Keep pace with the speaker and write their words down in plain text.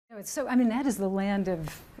So, I mean, that is the land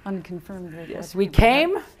of unconfirmed. Yes, we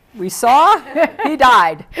came, we saw, he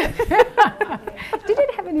died. Did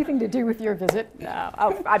it have anything to do with your visit? No,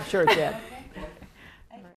 I'm sure it did.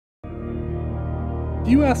 If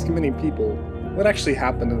you ask many people what actually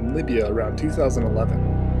happened in Libya around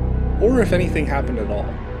 2011, or if anything happened at all,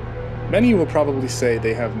 many will probably say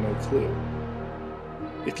they have no clue.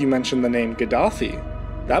 If you mention the name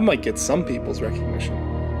Gaddafi, that might get some people's recognition.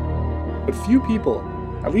 But few people,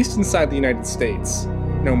 at least inside the United States,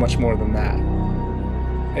 know much more than that.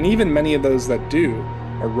 And even many of those that do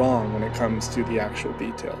are wrong when it comes to the actual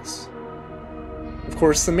details. Of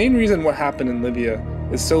course, the main reason what happened in Libya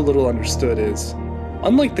is so little understood is,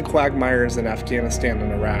 unlike the quagmires in Afghanistan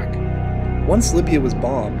and Iraq, once Libya was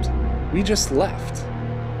bombed, we just left.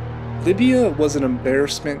 Libya was an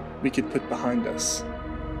embarrassment we could put behind us,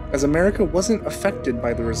 as America wasn't affected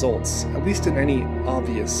by the results, at least in any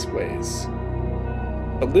obvious ways.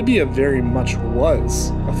 But Libya very much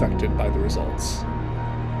was affected by the results.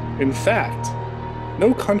 In fact,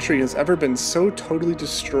 no country has ever been so totally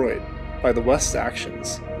destroyed by the West's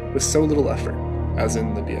actions with so little effort as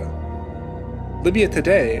in Libya. Libya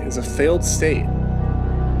today is a failed state.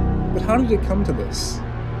 But how did it come to this?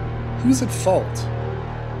 Who's at fault?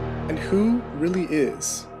 And who really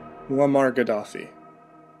is Muammar Gaddafi?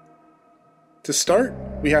 To start,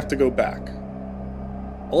 we have to go back.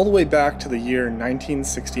 All the way back to the year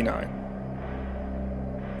 1969.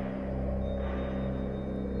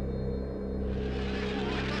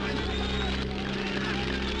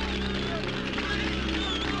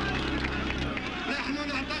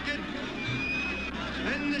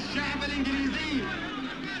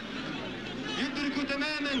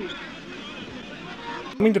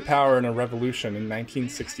 Coming to power in a revolution in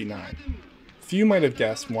 1969, few might have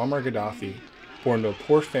guessed Muammar Gaddafi, born to a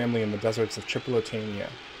poor family in the deserts of Tripolitania,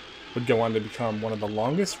 would go on to become one of the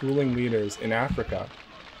longest ruling leaders in Africa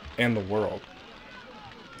and the world.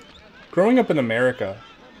 Growing up in America,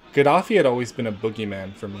 Gaddafi had always been a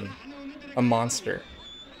boogeyman for me, a monster,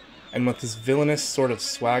 and with his villainous sort of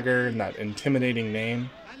swagger and that intimidating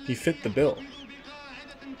name, he fit the bill.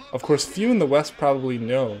 Of course, few in the West probably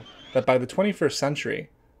know that by the 21st century,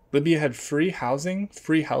 Libya had free housing,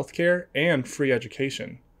 free healthcare, and free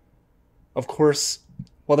education. Of course,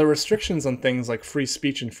 while there were restrictions on things like free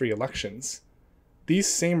speech and free elections, these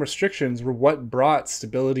same restrictions were what brought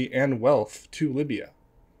stability and wealth to Libya.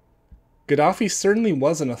 Gaddafi certainly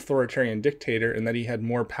was an authoritarian dictator in that he had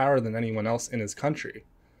more power than anyone else in his country.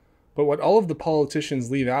 But what all of the politicians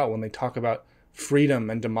leave out when they talk about freedom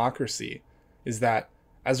and democracy is that,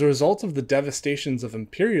 as a result of the devastations of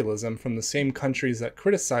imperialism from the same countries that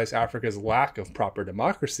criticize Africa's lack of proper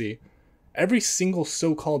democracy, every single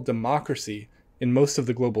so-called democracy in most of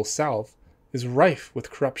the global south is rife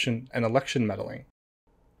with corruption and election meddling.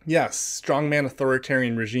 Yes, strongman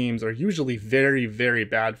authoritarian regimes are usually very, very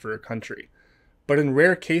bad for a country, but in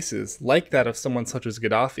rare cases, like that of someone such as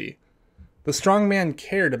Gaddafi, the strongman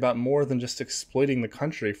cared about more than just exploiting the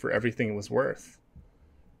country for everything it was worth.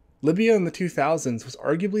 Libya in the 2000s was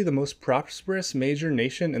arguably the most prosperous major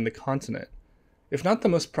nation in the continent, if not the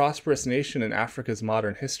most prosperous nation in Africa's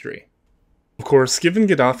modern history. Of course, given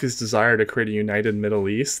Gaddafi's desire to create a united Middle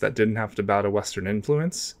East that didn't have to bow to Western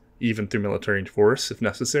influence, even through military force if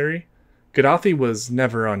necessary, Gaddafi was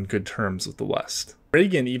never on good terms with the West.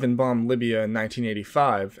 Reagan even bombed Libya in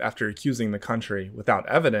 1985 after accusing the country, without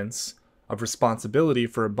evidence, of responsibility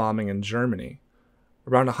for a bombing in Germany.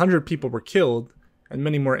 Around 100 people were killed, and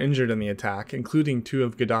many more injured in the attack, including 2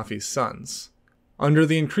 of Gaddafi's sons. Under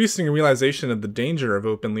the increasing realization of the danger of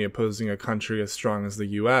openly opposing a country as strong as the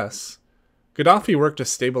US, Gaddafi worked to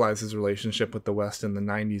stabilize his relationship with the West in the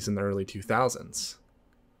 90s and the early 2000s.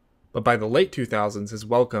 But by the late 2000s, his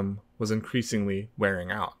welcome was increasingly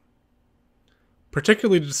wearing out.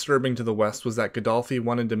 Particularly disturbing to the West was that Gaddafi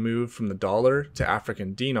wanted to move from the dollar to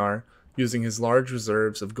African dinar using his large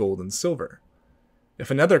reserves of gold and silver. If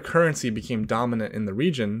another currency became dominant in the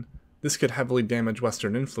region, this could heavily damage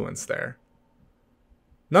Western influence there.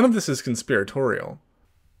 None of this is conspiratorial.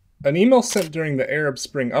 An email sent during the Arab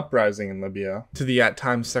Spring uprising in Libya to the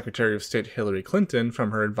at-times Secretary of State Hillary Clinton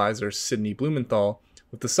from her advisor Sidney Blumenthal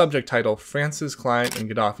with the subject title "France's Client and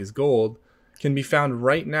Gaddafi's Gold" can be found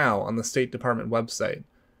right now on the State Department website,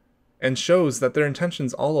 and shows that their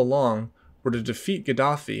intentions all along were to defeat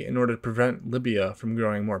Gaddafi in order to prevent Libya from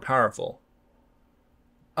growing more powerful.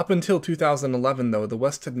 Up until 2011, though, the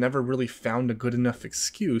West had never really found a good enough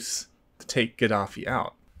excuse to take Gaddafi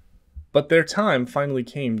out. But their time finally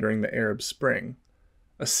came during the Arab Spring,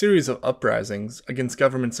 a series of uprisings against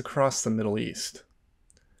governments across the Middle East.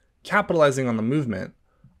 Capitalizing on the movement,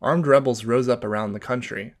 armed rebels rose up around the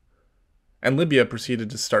country, and Libya proceeded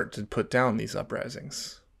to start to put down these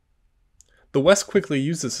uprisings. The West quickly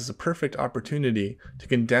used this as a perfect opportunity to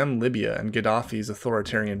condemn Libya and Gaddafi's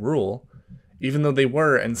authoritarian rule, even though they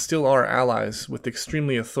were and still are allies with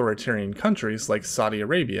extremely authoritarian countries like Saudi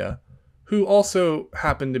Arabia, who also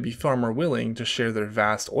happen to be far more willing to share their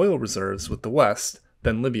vast oil reserves with the West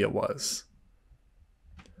than Libya was.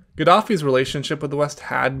 Gaddafi's relationship with the West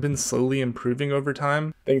had been slowly improving over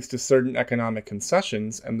time, thanks to certain economic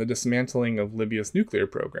concessions and the dismantling of Libya's nuclear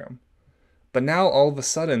program. But now, all of a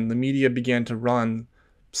sudden, the media began to run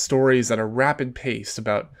stories at a rapid pace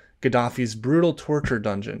about Gaddafi's brutal torture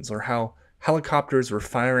dungeons, or how helicopters were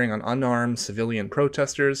firing on unarmed civilian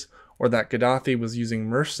protesters, or that Gaddafi was using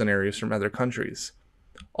mercenaries from other countries.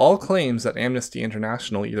 All claims that Amnesty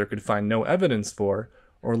International either could find no evidence for,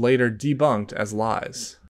 or later debunked as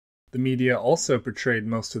lies. The media also portrayed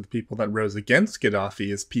most of the people that rose against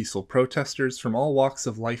Gaddafi as peaceful protesters from all walks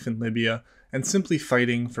of life in Libya and simply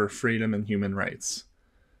fighting for freedom and human rights.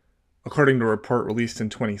 According to a report released in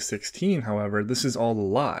 2016, however, this is all a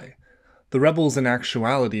lie. The rebels in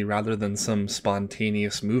actuality, rather than some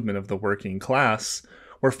spontaneous movement of the working class,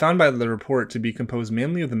 were found by the report to be composed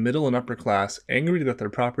mainly of the middle and upper class, angry that their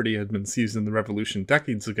property had been seized in the revolution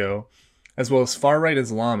decades ago, as well as far-right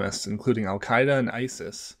Islamists, including Al-Qaeda and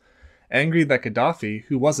ISIS, angry that Gaddafi,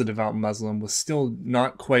 who was a devout Muslim, was still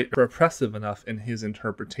not quite repressive enough in his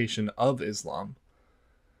interpretation of Islam.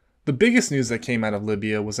 The biggest news that came out of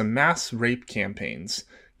Libya was a mass rape campaigns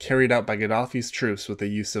carried out by Gaddafi's troops with the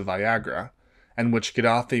use of Viagra, and which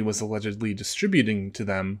Gaddafi was allegedly distributing to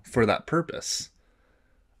them for that purpose.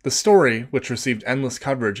 The story, which received endless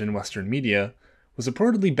coverage in Western media, was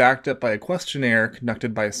reportedly backed up by a questionnaire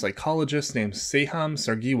conducted by a psychologist named Seyham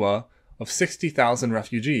Sargiwa of 60,000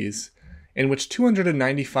 refugees, in which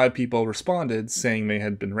 295 people responded saying they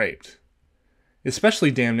had been raped. Especially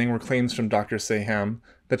damning were claims from Dr. Seyham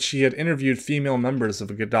that she had interviewed female members of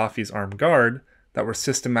Gaddafi's armed guard that were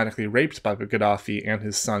systematically raped by Gaddafi and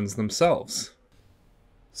his sons themselves.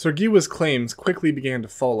 Sargiwa's claims quickly began to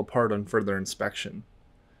fall apart on further inspection.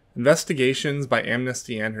 Investigations by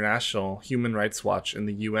Amnesty International, Human Rights Watch, and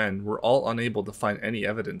the UN were all unable to find any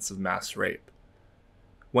evidence of mass rape.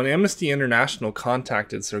 When Amnesty International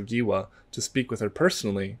contacted Sargiwa to speak with her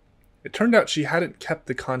personally, it turned out she hadn't kept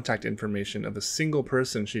the contact information of a single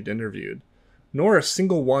person she'd interviewed, nor a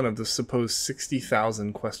single one of the supposed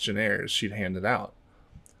 60,000 questionnaires she'd handed out.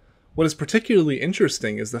 What is particularly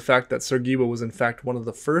interesting is the fact that Sargiwa was in fact one of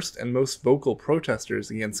the first and most vocal protesters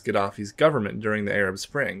against Gaddafi's government during the Arab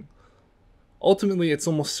Spring. Ultimately, it's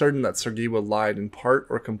almost certain that Sargiwa lied in part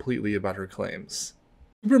or completely about her claims.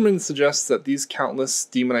 Huberman suggests that these countless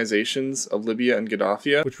demonizations of Libya and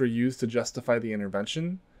Gaddafi, which were used to justify the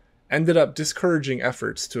intervention, ended up discouraging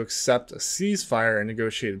efforts to accept a ceasefire and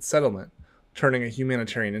negotiated settlement, turning a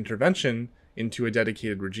humanitarian intervention into a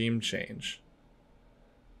dedicated regime change.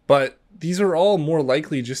 But these are all more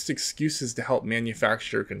likely just excuses to help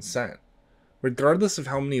manufacture consent. Regardless of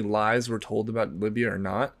how many lies were told about Libya or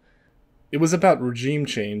not, it was about regime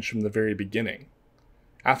change from the very beginning.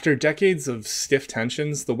 After decades of stiff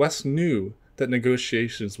tensions, the West knew that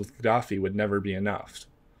negotiations with Gaddafi would never be enough.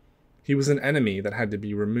 He was an enemy that had to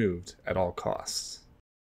be removed at all costs.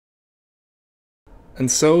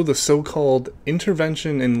 And so the so-called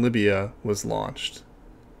intervention in Libya was launched.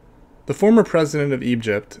 The former president of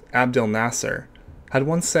Egypt, Abdel Nasser, had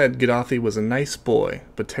once said Gaddafi was a nice boy,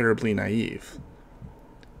 but terribly naive.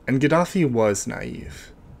 And Gaddafi was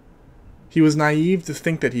naive. He was naive to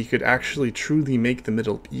think that he could actually truly make the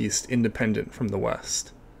Middle East independent from the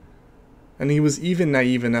West. And he was even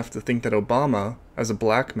naive enough to think that Obama, as a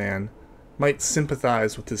black man, might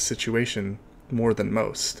sympathize with his situation more than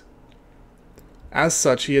most. As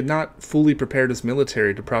such, he had not fully prepared his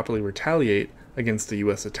military to properly retaliate against the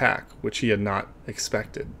US attack, which he had not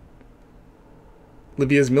expected.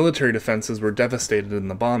 Libya's military defenses were devastated in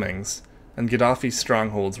the bombings, and Gaddafi's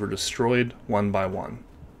strongholds were destroyed one by one.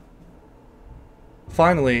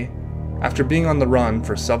 Finally, after being on the run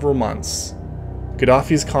for several months,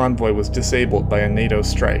 Gaddafi's convoy was disabled by a NATO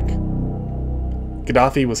strike.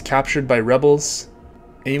 Gaddafi was captured by rebels,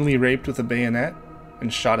 anally raped with a bayonet,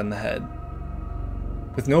 and shot in the head.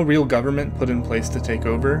 With no real government put in place to take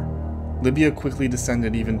over, Libya quickly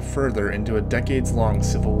descended even further into a decades-long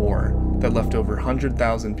civil war that left over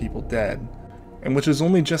 100,000 people dead, and which has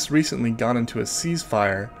only just recently gone into a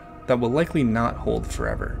ceasefire that will likely not hold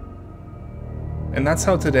forever. And that's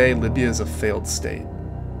how today Libya is a failed state.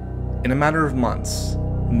 In a matter of months,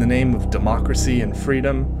 in the name of democracy and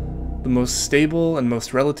freedom, the most stable and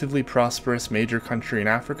most relatively prosperous major country in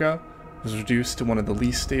Africa was reduced to one of the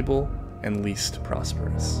least stable and least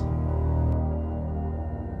prosperous.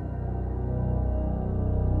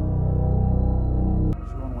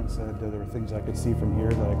 there were things I could see from here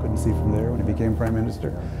that I couldn't see from there when he became prime minister.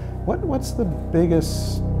 What's the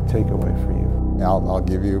biggest takeaway for you? I'll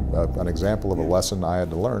give you an example of a lesson I had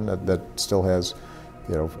to learn that still has,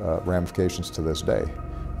 ramifications to this day,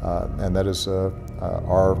 and that is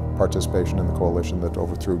our participation in the coalition that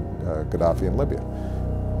overthrew Gaddafi in Libya.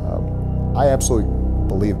 I absolutely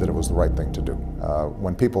believe that it was the right thing to do.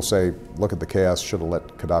 When people say, look at the chaos, should have let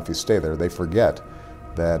Gaddafi stay there, they forget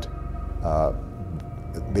that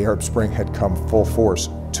the Arab Spring had come full force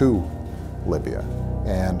to Libya,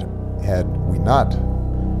 and had we not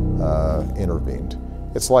intervened,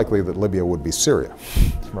 it's likely that Libya would be Syria,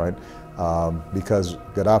 right? Because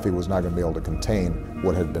Gaddafi was not going to be able to contain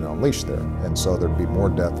what had been unleashed there, and so there'd be more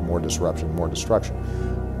death, more disruption, more destruction.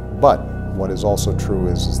 But what is also true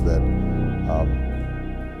is that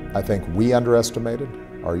I think we underestimated,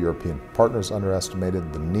 our European partners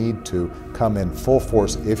underestimated the need to come in full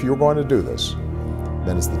force. If you're going to do this,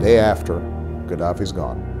 then it's the day after Gaddafi's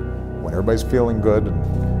gone, when everybody's feeling good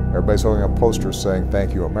and everybody's holding up posters saying,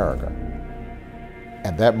 "Thank you, America."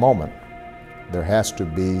 At that moment, there has to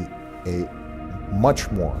be a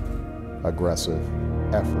much more aggressive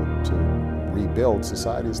effort to rebuild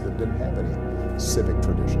societies that didn't have any civic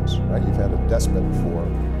traditions, right? You've had a despot for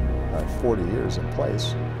 40 years in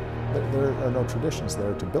place. There are no traditions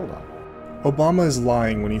there to build on. Obama is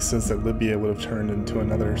lying when he says that Libya would have turned into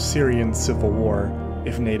another Syrian civil war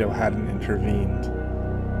if NATO hadn't intervened.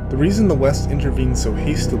 The reason the West intervened so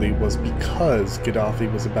hastily was because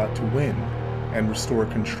Gaddafi was about to win and restore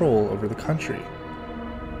control over the country.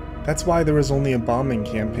 That's why there was only a bombing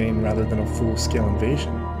campaign rather than a full-scale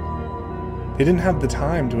invasion. They didn't have the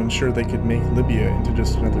time to ensure they could make Libya into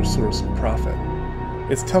just another source of profit.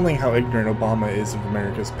 It's telling how ignorant Obama is of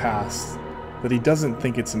America's past, that he doesn't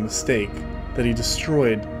think it's a mistake that he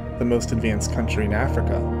destroyed the most advanced country in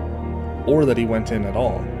Africa, or that he went in at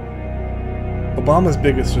all. Obama's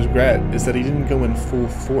biggest regret is that he didn't go in full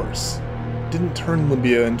force, didn't turn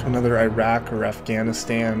Libya into another Iraq or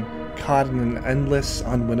Afghanistan, caught in an endless,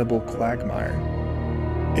 unwinnable quagmire.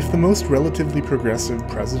 If the most relatively progressive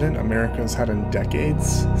president America's had in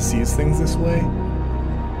decades sees things this way,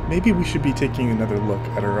 maybe we should be taking another look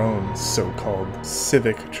at our own so-called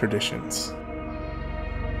civic traditions.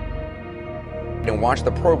 And watch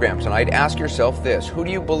the program tonight. Ask yourself this: who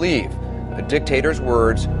do you believe? A dictator's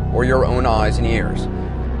words or your own eyes and ears?